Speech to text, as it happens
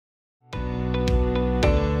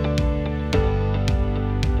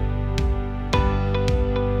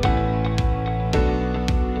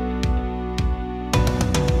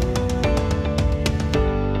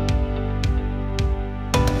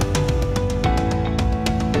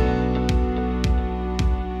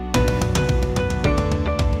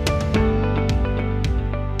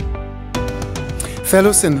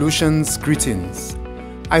Fellow St. Lucians, greetings.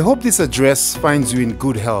 I hope this address finds you in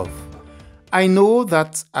good health. I know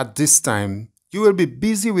that at this time, you will be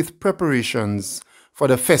busy with preparations for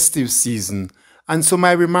the festive season, and so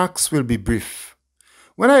my remarks will be brief.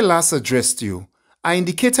 When I last addressed you, I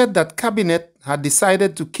indicated that Cabinet had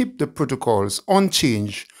decided to keep the protocols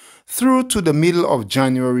unchanged through to the middle of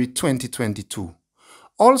January 2022.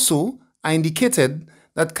 Also, I indicated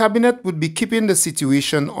that Cabinet would be keeping the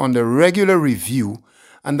situation under regular review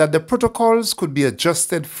and that the protocols could be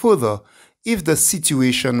adjusted further if the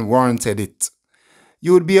situation warranted it.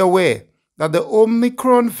 You would be aware that the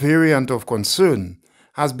Omicron Variant of Concern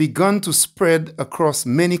has begun to spread across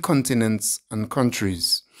many continents and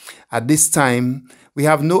countries. At this time, we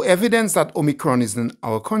have no evidence that Omicron is in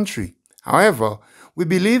our country. However, we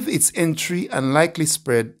believe its entry and likely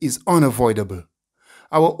spread is unavoidable.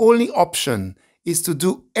 Our only option is to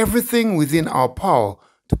do everything within our power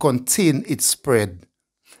to contain its spread.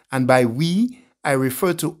 And by we, I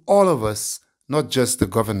refer to all of us, not just the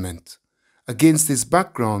government. Against this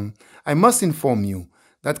background, I must inform you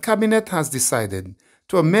that Cabinet has decided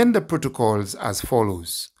to amend the protocols as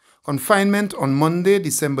follows. Confinement on Monday,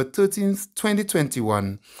 December 13th,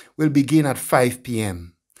 2021 will begin at 5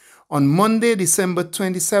 p.m. On Monday, December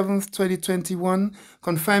 27th, 2021,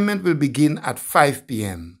 confinement will begin at 5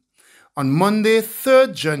 p.m. On Monday,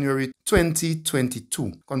 3rd January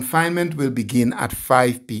 2022, confinement will begin at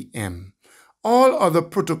 5 p.m. All other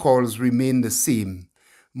protocols remain the same.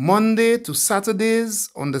 Monday to Saturdays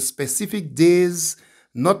on the specific days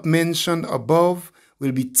not mentioned above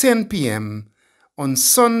will be 10 p.m. On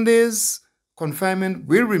Sundays, confinement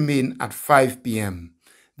will remain at 5 p.m.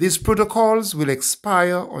 These protocols will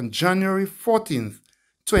expire on January 14th,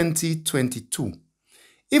 2022.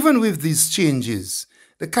 Even with these changes,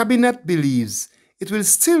 the Cabinet believes it will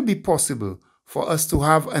still be possible for us to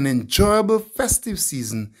have an enjoyable festive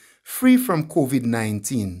season free from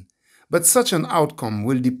COVID-19. But such an outcome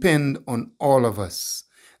will depend on all of us.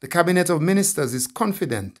 The Cabinet of Ministers is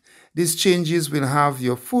confident these changes will have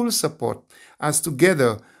your full support as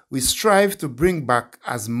together we strive to bring back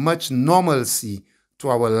as much normalcy to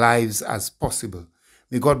our lives as possible.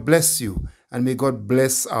 May God bless you and may God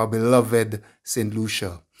bless our beloved St.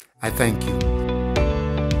 Lucia. I thank you.